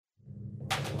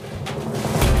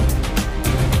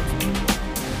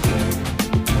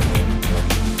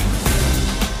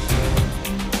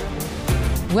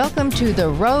Welcome to The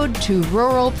Road to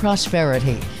Rural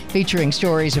Prosperity, featuring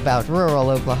stories about rural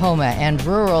Oklahoma and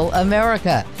rural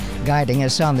America. Guiding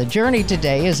us on the journey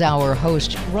today is our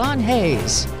host, Ron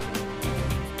Hayes.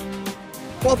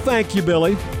 Well, thank you,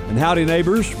 Billy. And howdy,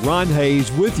 neighbors. Ron Hayes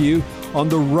with you on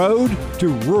The Road to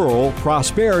Rural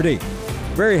Prosperity.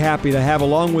 Very happy to have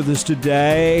along with us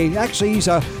today. Actually, he's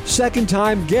a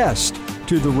second-time guest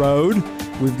to The Road.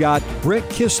 We've got Brent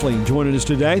Kissling joining us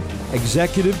today,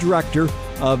 Executive Director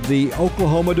of the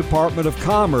Oklahoma Department of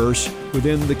Commerce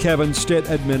within the Kevin Stitt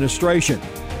administration.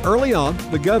 Early on,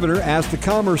 the governor asked the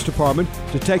Commerce Department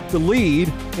to take the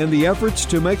lead in the efforts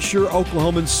to make sure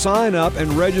Oklahomans sign up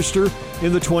and register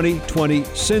in the 2020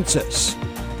 census.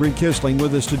 Brent Kissling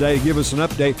with us today to give us an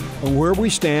update on where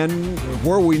we stand,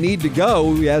 where we need to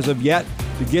go as of yet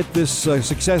to get this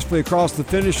successfully across the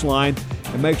finish line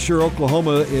and make sure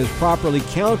Oklahoma is properly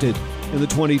counted in the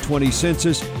 2020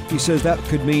 census. He says that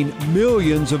could mean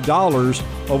millions of dollars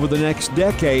over the next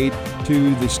decade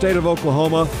to the state of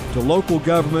Oklahoma, to local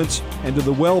governments, and to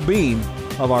the well-being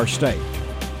of our state.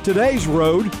 Today's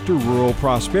Road to Rural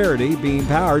Prosperity being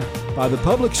powered by the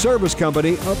Public Service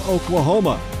Company of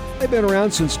Oklahoma. They've been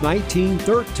around since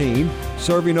 1913,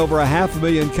 serving over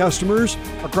 500,000 customers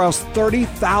across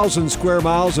 30,000 square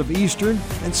miles of eastern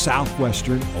and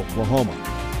southwestern Oklahoma.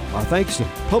 Our thanks to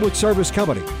Public Service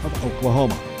Company of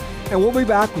Oklahoma. And we'll be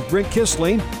back with Brent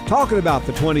Kissling talking about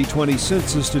the 2020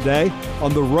 census today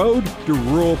on The Road to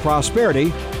Rural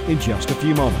Prosperity in just a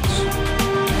few moments.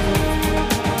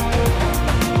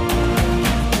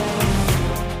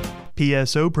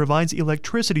 PSO provides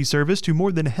electricity service to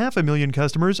more than 500,000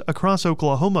 customers across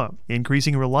Oklahoma.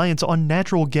 Increasing reliance on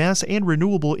natural gas and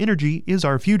renewable energy is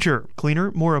our future. Cleaner,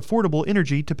 more affordable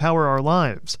energy to power our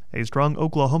lives. A strong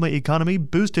Oklahoma economy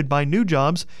boosted by new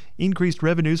jobs, increased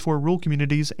revenues for rural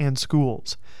communities and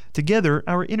schools. Together,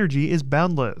 our energy is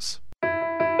boundless.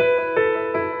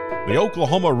 The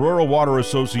Oklahoma Rural Water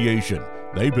Association.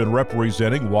 They've been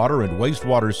representing water and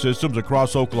wastewater systems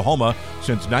across Oklahoma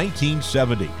since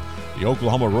 1970. The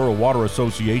Oklahoma Rural Water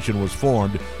Association was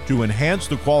formed to enhance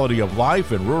the quality of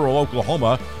life in rural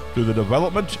Oklahoma through the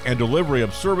development and delivery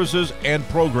of services and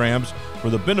programs for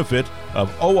the benefit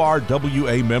of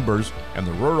ORWA members and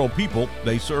the rural people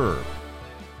they serve.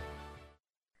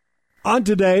 On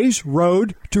today's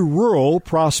Road to Rural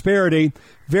Prosperity,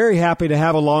 very happy to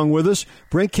have along with us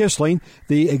Brent Kissling,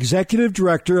 the Executive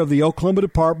Director of the Oklahoma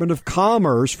Department of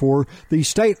Commerce for the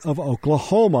state of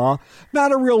Oklahoma.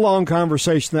 Not a real long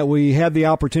conversation that we had the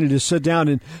opportunity to sit down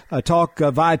and talk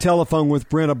via telephone with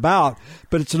Brent about,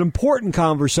 but it's an important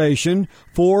conversation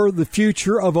for the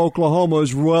future of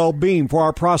Oklahoma's well-being, for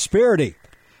our prosperity.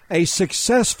 A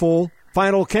successful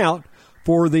final count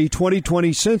for the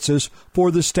 2020 census for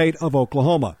the state of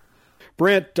Oklahoma.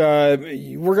 Brent,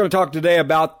 we're going to talk today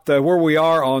about where we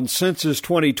are on Census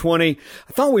 2020.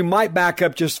 I thought we might back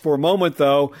up just for a moment,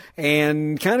 though,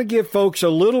 and kind of give folks a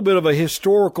little bit of a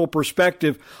historical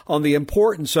perspective on the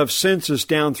importance of census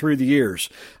down through the years.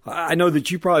 I know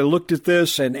that you probably looked at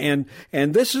this, and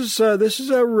this is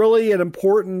a really an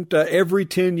important every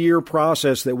 10-year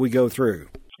process that we go through.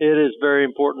 It is very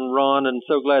important, Ron, and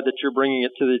so glad that you're bringing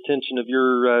it to the attention of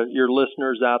your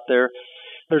listeners out there.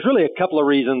 There's really a couple of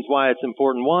reasons why it's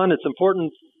important. One, it's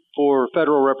important for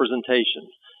federal representation.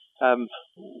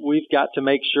 We've got to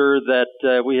make sure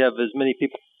that we have as many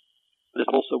people as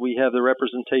possible, so we have the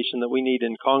representation that we need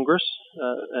in Congress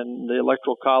and the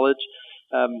Electoral College.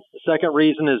 The second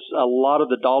reason is a lot of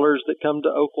the dollars that come to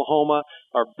Oklahoma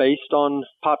are based on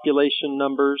population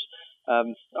numbers.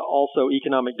 Also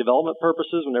economic development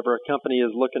purposes. Whenever a company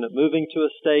is looking at moving to a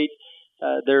state,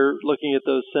 they're looking at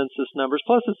those census numbers.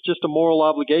 Plus, it's just a moral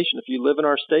obligation. If you live in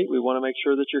our state, we want to make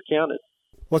sure that you're counted.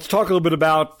 Let's talk a little bit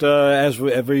about, as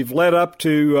we've led up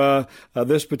to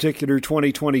this particular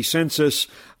 2020 census,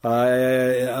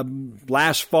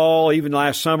 last fall, even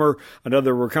last summer, I know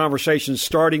there were conversations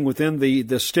starting within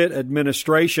the Stitt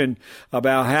administration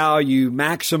about how you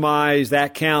maximize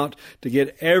that count to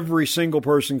get every single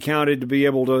person counted to be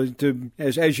able to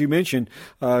as you mentioned,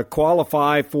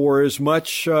 qualify for as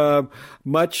much I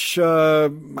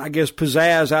guess,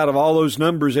 pizzazz out of all those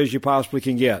numbers as you possibly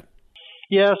can get.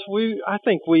 Yes, I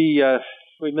think we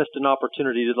missed an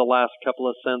opportunity to the last couple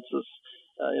of census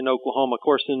in Oklahoma. Of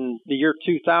course, in the year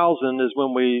 2000 is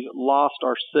when we lost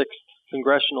our 6th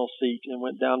congressional seat and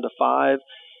went down to 5.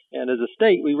 And as a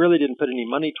state, we really didn't put any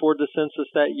money toward the census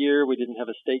that year. We didn't have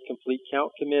a state complete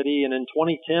count committee. And in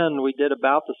 2010, we did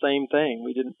about the same thing.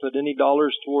 We didn't put any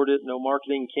dollars toward it, no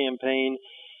marketing campaign.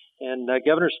 And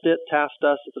Governor Stitt tasked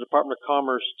us at the Department of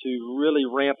Commerce to really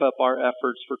ramp up our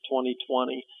efforts for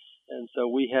 2020. And so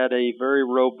we had a very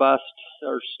robust,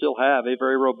 or still have a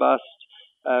very robust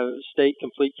state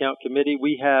complete count committee.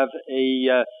 We have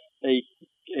a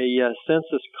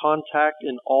census contact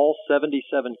in all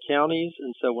 77 counties,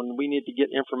 and so when we need to get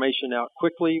information out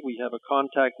quickly, we have a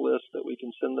contact list that we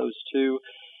can send those to.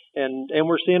 And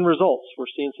we're seeing results. We're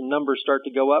seeing some numbers start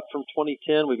to go up from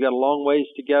 2010. We've got a long ways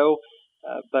to go,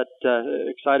 but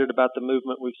excited about the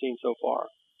movement we've seen so far.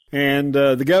 And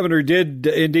the governor did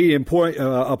indeed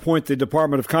appoint the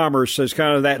Department of Commerce as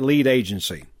kind of that lead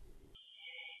agency.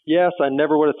 Yes, I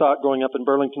never would have thought growing up in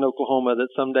Burlington, Oklahoma, that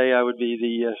someday I would be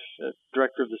the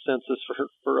director of the census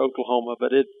for Oklahoma.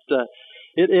 But it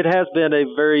has been a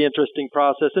very interesting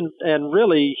process. And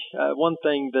really, one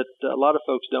thing that a lot of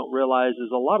folks don't realize is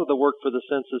a lot of the work for the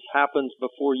census happens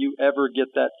before you ever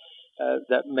get that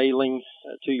mailing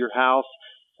to your house.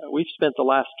 We've spent the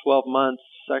last 12 months,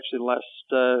 actually the last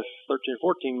 13 or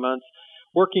 14 months,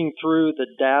 working through the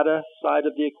data side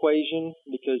of the equation,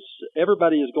 because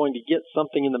everybody is going to get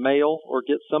something in the mail or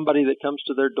get somebody that comes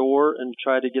to their door and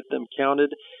try to get them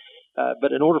counted.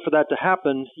 But in order for that to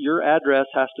happen, your address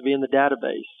has to be in the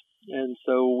database. And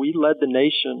so we led the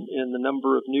nation in the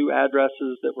number of new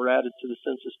addresses that were added to the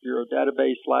Census Bureau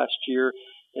database last year.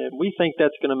 And we think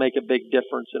that's going to make a big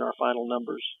difference in our final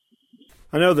numbers.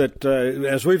 I know that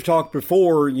as we've talked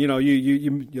before, you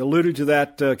alluded to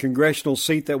that congressional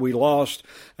seat that we lost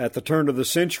at the turn of the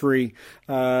century.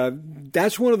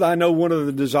 That's one of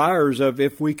the desires of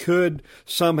if we could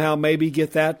somehow maybe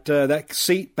get that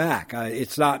seat back.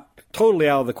 It's not totally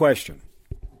out of the question.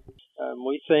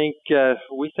 We think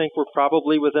we're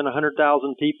probably within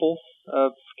 100,000 people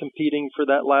of competing for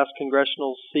that last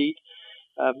congressional seat.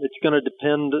 It's going to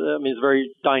depend. It's a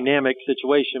very dynamic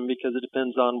situation because it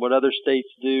depends on what other states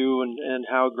do and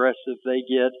how aggressive they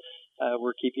get.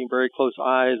 We're keeping very close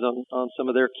eyes on some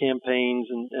of their campaigns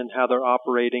and how they're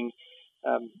operating.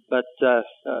 But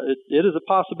it is a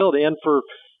possibility. And for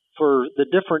the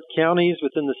different counties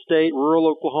within the state, rural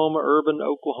Oklahoma, urban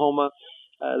Oklahoma,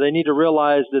 they need to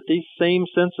realize that these same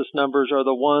census numbers are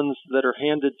the ones that are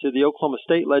handed to the Oklahoma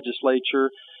State Legislature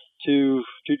to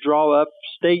draw up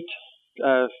state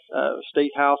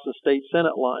House and state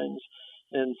Senate lines.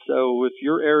 And so if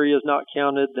your area is not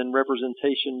counted, then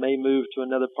representation may move to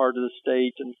another part of the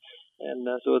state. And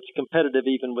so it's competitive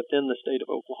even within the state of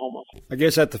Oklahoma. I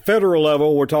guess at the federal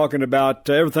level, we're talking about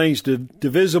everything's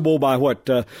divisible by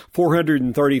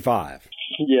 435?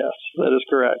 Yes, that is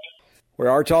correct. We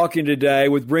are talking today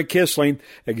with Brent Kissling,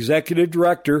 Executive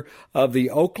Director of the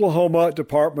Oklahoma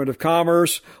Department of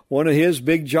Commerce. One of his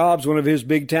big jobs, one of his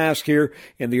big tasks here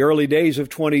in the early days of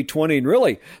 2020 and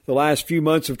really the last few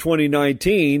months of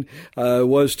 2019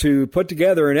 was to put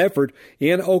together an effort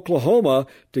in Oklahoma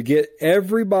to get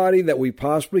everybody that we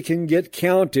possibly can get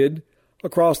counted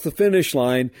across the finish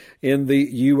line in the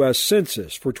U.S.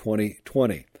 Census for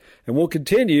 2020. And we'll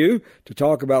continue to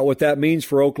talk about what that means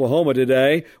for Oklahoma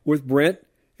today with Brent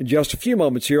in just a few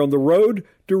moments here on the Road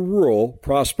to Rural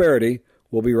Prosperity.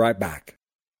 We'll be right back.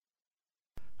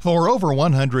 For over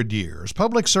 100 years,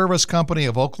 Public Service Company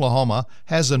of Oklahoma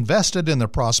has invested in the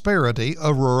prosperity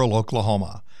of rural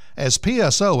Oklahoma. As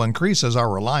PSO increases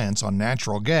our reliance on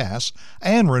natural gas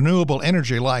and renewable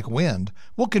energy like wind,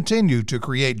 we'll continue to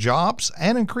create jobs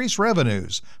and increase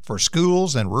revenues for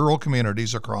schools and rural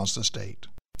communities across the state.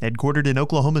 Headquartered in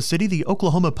Oklahoma City, the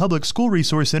Oklahoma Public School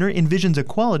Resource Center envisions a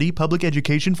quality public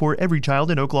education for every child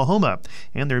in Oklahoma,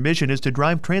 and their mission is to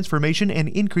drive transformation and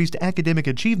increased academic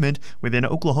achievement within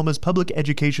Oklahoma's public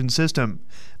education system.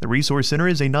 The Resource Center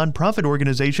is a nonprofit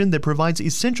organization that provides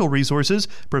essential resources,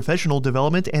 professional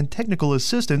development, and technical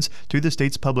assistance to the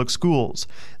state's public schools.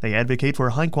 They advocate for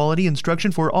high-quality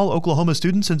instruction for all Oklahoma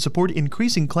students and support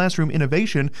increasing classroom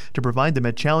innovation to provide them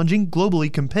a challenging,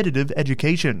 globally competitive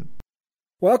education.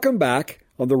 Welcome back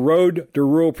on the Road to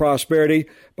Rural Prosperity.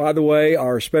 By the way,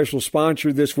 our special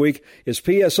sponsor this week is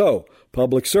PSO,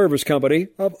 Public Service Company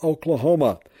of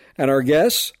Oklahoma. And our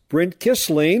guest, Brent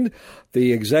Kissling,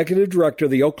 the Executive Director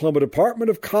of the Oklahoma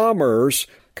Department of Commerce.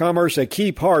 Commerce, a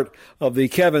key part of the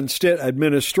Kevin Stitt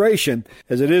administration,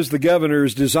 as it is the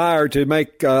governor's desire to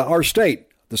make our state,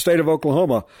 the state of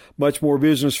Oklahoma, much more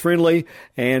business-friendly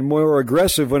and more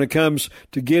aggressive when it comes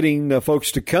to getting folks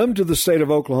to come to the state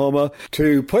of Oklahoma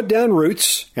to put down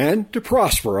roots and to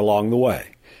prosper along the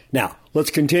way. Now,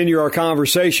 let's continue our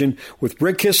conversation with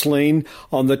Brent Kissling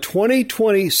on the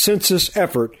 2020 census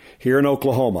effort here in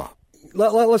Oklahoma.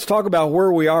 Let's talk about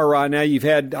where we are right now. You've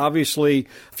had, obviously,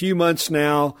 a few months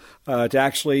now to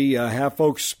actually have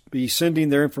folks be sending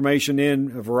their information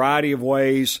in a variety of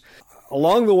ways.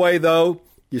 Along the way, though,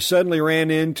 you suddenly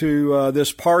ran into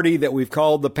this party that we've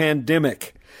called the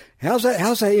pandemic. How's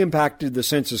that impacted the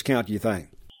census count, do you think?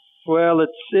 Well,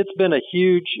 it's been a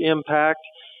huge impact.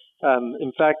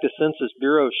 In fact, the Census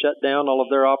Bureau shut down all of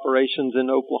their operations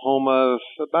in Oklahoma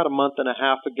about a month and a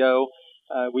half ago.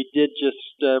 We did just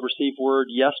receive word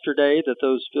yesterday that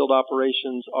those field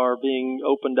operations are being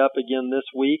opened up again this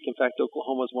week. In fact,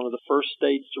 Oklahoma is one of the first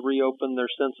states to reopen their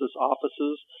census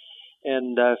offices.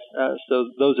 And so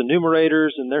those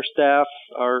enumerators and their staff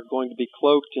are going to be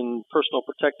cloaked in personal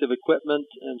protective equipment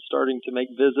and starting to make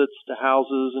visits to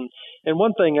houses. And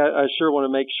one thing I sure want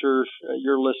to make sure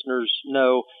your listeners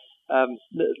know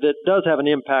that does have an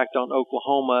impact on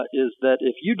Oklahoma is that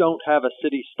if you don't have a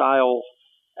city-style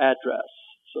address,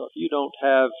 so if you don't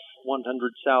have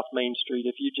 100 South Main Street,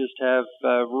 if you just have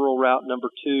rural route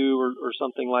number 2 or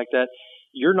something like that,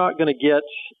 you're not going to get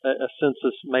a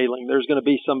census mailing. There's going to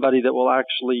be somebody that will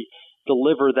actually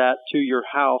deliver that to your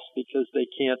house because they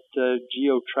can't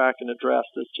geo-track an address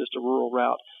that's just a rural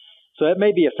route. So that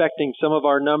may be affecting some of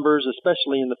our numbers,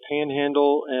 especially in the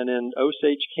Panhandle and in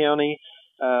Osage County.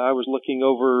 I was looking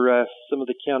over some of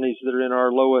the counties that are in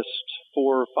our lowest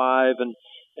 4 or 5,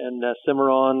 and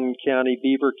Cimarron County,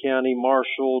 Beaver County,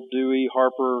 Marshall, Dewey,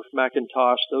 Harper,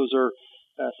 McIntosh. Those are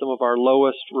some of our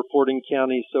lowest reporting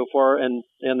counties so far. And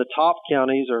the top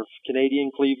counties are Canadian,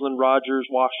 Cleveland, Rogers,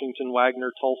 Washington,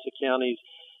 Wagner, Tulsa counties.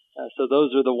 So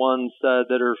those are the ones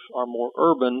that are more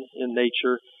urban in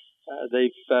nature.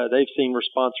 They've seen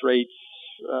response rates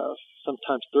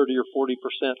sometimes 30 or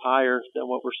 40% higher than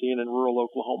what we're seeing in rural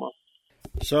Oklahoma.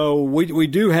 So we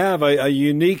do have a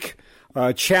unique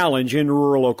challenge in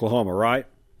rural Oklahoma, right?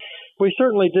 We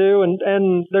certainly do,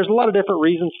 and there's a lot of different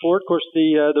reasons for it. Of course,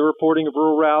 the reporting of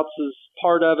rural routes is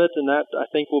part of it, and that I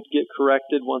think will get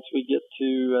corrected once we get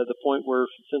to the point where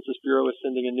Census Bureau is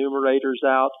sending enumerators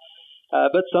out.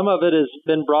 But some of it has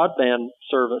been broadband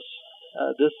service.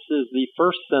 This is the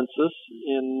first census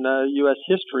in U.S.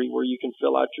 history where you can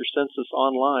fill out your census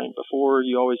online. Before,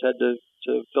 you always had to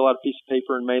fill out a piece of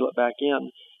paper and mail it back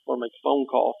in or make a phone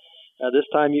call. This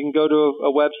time you can go to a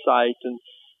website, and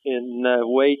in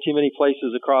way too many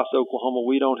places across Oklahoma,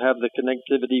 we don't have the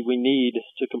connectivity we need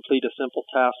to complete a simple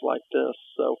task like this.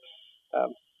 So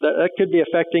that could be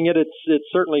affecting it. It's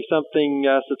certainly something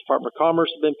the Department of Commerce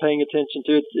has been paying attention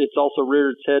to. It's also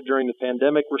reared its head during the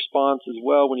pandemic response as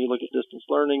well. When you look at distance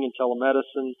learning and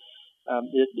telemedicine,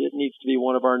 it needs to be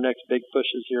one of our next big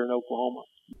pushes here in Oklahoma.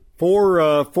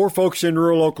 For folks in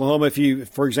rural Oklahoma, if you,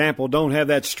 for example, don't have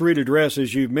that street address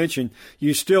as you've mentioned,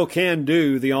 you still can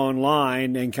do the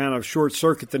online and kind of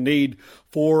short-circuit the need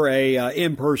for a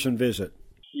in-person visit.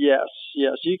 Yes.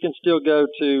 You can still go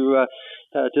to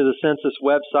the census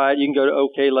website. You can go to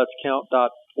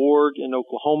okletscount.org in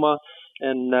Oklahoma,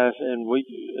 and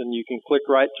you can click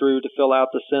right through to fill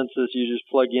out the census. You just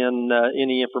plug in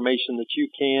any information that you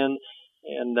can,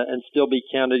 and still be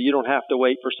counted. You don't have to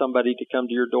wait for somebody to come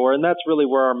to your door. And that's really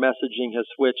where our messaging has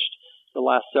switched the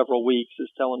last several weeks,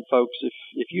 is telling folks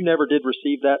if you never did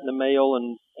receive that in the mail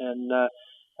and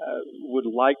would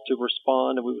like to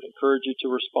respond, and we would encourage you to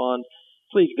respond,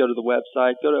 please go to the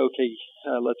website, go to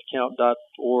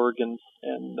okletscount.org and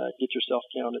get yourself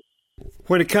counted.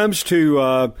 When it comes to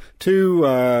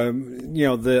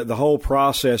the whole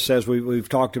process, as we've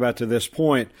talked about to this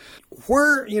point,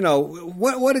 where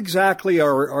what exactly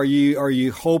are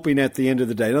you hoping at the end of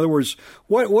the day? In other words,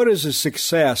 what is a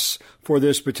success for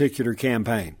this particular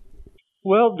campaign?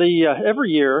 Well,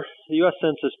 every year the U.S.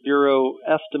 Census Bureau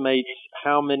estimates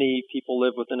how many people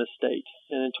live within a state,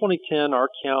 and in 2010 our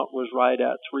count was right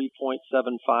at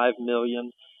 3.75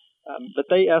 million, but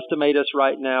they estimate us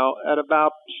right now at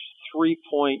about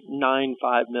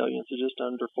 3.95 million, so just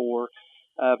under 4.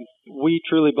 We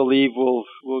truly believe we'll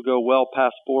go well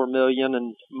past 4 million,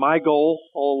 and my goal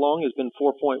all along has been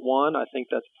 4.1. I think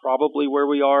that's probably where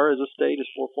we are as a state, is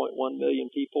 4.1 million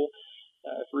people.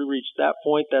 If we reach that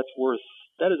point, that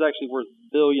is actually worth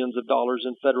billions of dollars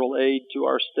in federal aid to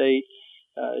our state.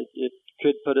 It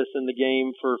could put us in the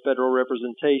game for federal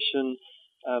representation.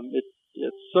 It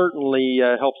certainly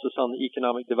helps us on the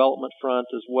economic development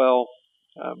front as well.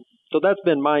 So that's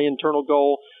been my internal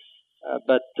goal.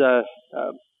 But in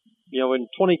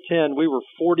 2010, we were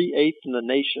 48th in the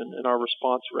nation in our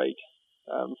response rate.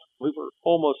 We were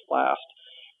almost last.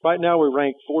 Right now, we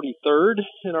rank 43rd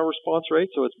in our response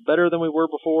rate, so it's better than we were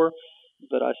before,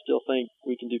 but I still think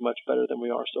we can do much better than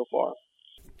we are so far.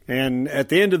 And at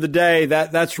the end of the day,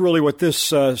 that's really what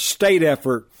this state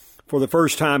effort, for the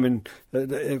first time in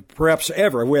perhaps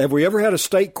ever. Have we ever had a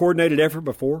state-coordinated effort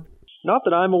before? Not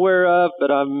that I'm aware of,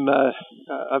 but I'm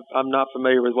not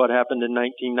familiar with what happened in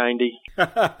 1990.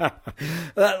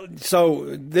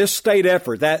 So this state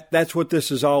effort, that's what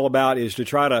this is all about, is to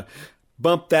try to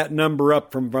bump that number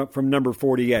up from number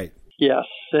 48. Yes.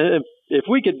 If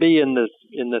we could be in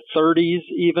the 30s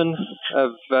even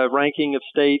of ranking of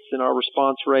states in our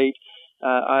response rate,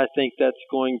 I think that's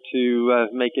going to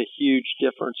make a huge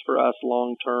difference for us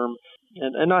long term.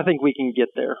 And I think we can get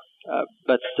there.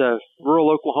 But rural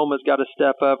Oklahoma's got to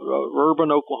step up.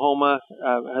 Urban Oklahoma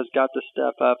has got to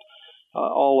step up.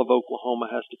 All of Oklahoma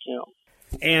has to count.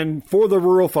 And for the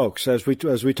rural folks, as we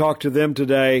talk to them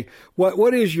today,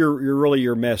 what is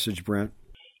your message, Brent?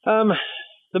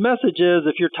 The message is,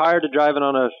 if you're tired of driving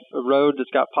on a road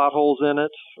that's got potholes in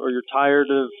it, or you're tired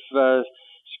of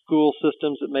school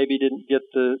systems that maybe didn't get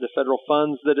the federal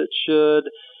funds that it should,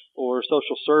 or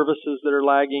social services that are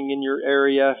lagging in your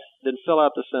area, then fill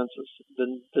out the census.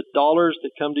 The dollars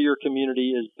that come to your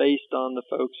community is based on the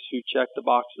folks who check the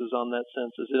boxes on that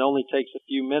census. It only takes a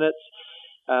few minutes,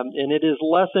 and it is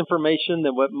less information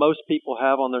than what most people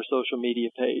have on their social media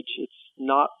page. It's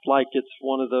not like it's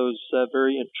one of those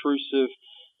very intrusive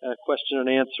question and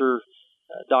answer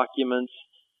documents.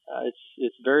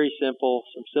 It's very simple,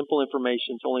 some simple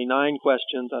information. It's only 9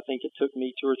 questions. I think it took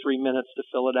me 2 or 3 minutes to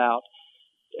fill it out.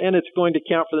 And it's going to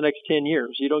count for the next 10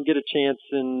 years. You don't get a chance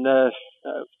in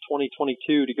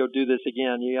 2022 to go do this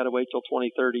again. You got to wait till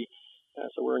 2030.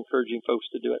 So we're encouraging folks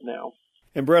to do it now.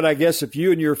 And Brett, I guess if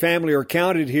you and your family are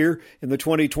counted here in the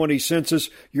 2020 census,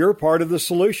 you're part of the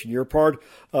solution. You're part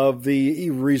of the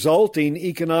resulting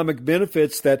economic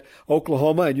benefits that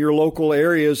Oklahoma and your local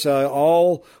areas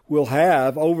all will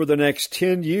have over the next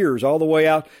 10 years, all the way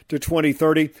out to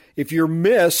 2030. If you're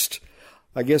missed,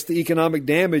 I guess the economic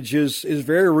damage is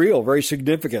very real, very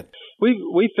significant.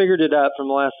 We figured it out from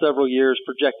the last several years,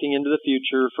 projecting into the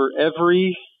future. For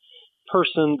every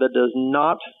person that does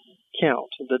not count,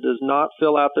 that does not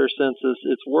fill out their census,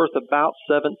 it's worth about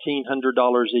 $1,700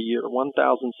 a year,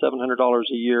 $1,700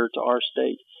 a year to our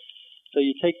state. So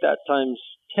you take that times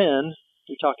 10,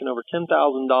 you're talking over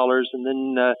 $10,000, and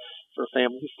then for a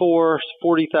family of 4,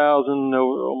 $40,000,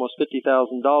 almost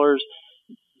 $50,000.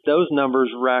 Those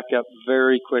numbers rack up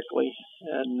very quickly,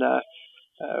 and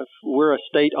we're a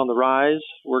state on the rise.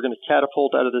 We're going to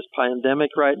catapult out of this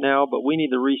pandemic right now, but we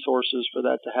need the resources for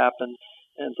that to happen,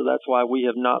 and so that's why we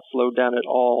have not slowed down at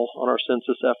all on our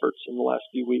census efforts in the last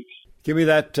few weeks. Give me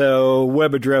that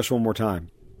web address one more time.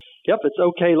 Yep, it's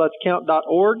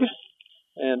okletscount.org,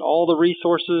 and all the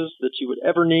resources that you would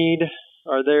ever need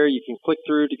are there. You can click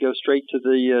through to go straight to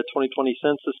the 2020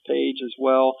 census page as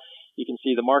well. You can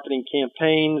see the marketing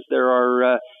campaigns. There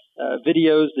are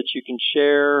videos that you can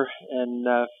share and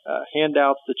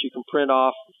handouts that you can print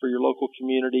off for your local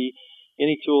community.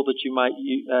 Any tool that you might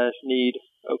need,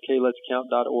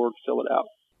 okletscount.org, fill it out.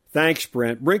 Thanks,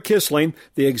 Brent. Brent Kissling,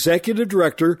 the Executive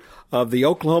Director of the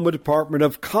Oklahoma Department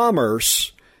of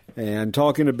Commerce, and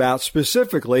talking about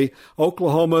specifically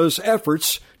Oklahoma's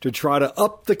efforts to try to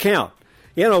up the count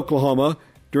in Oklahoma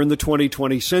during the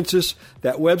 2020 census.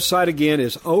 That website again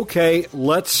is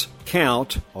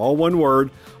OKLet'sCount, all one word,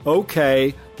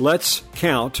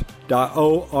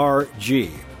 OKLet'sCount.org.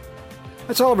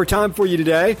 That's all of our time for you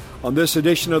today on this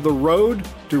edition of The Road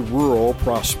to Rural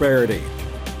Prosperity.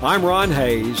 I'm Ron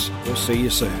Hayes. We'll see you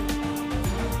soon.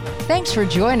 Thanks for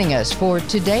joining us for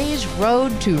today's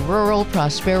Road to Rural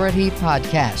Prosperity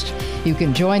podcast. You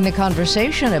can join the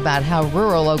conversation about how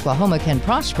rural Oklahoma can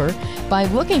prosper by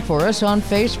looking for us on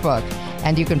Facebook.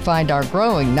 And you can find our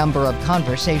growing number of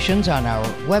conversations on our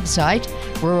website,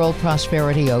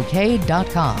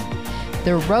 ruralprosperityok.com.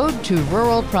 The Road to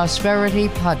Rural Prosperity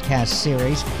podcast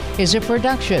series is a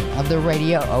production of the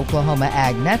Radio Oklahoma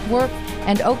Ag Network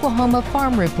and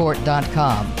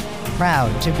OklahomaFarmReport.com.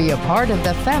 Proud to be a part of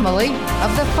the family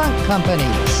of the Funk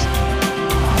Companies.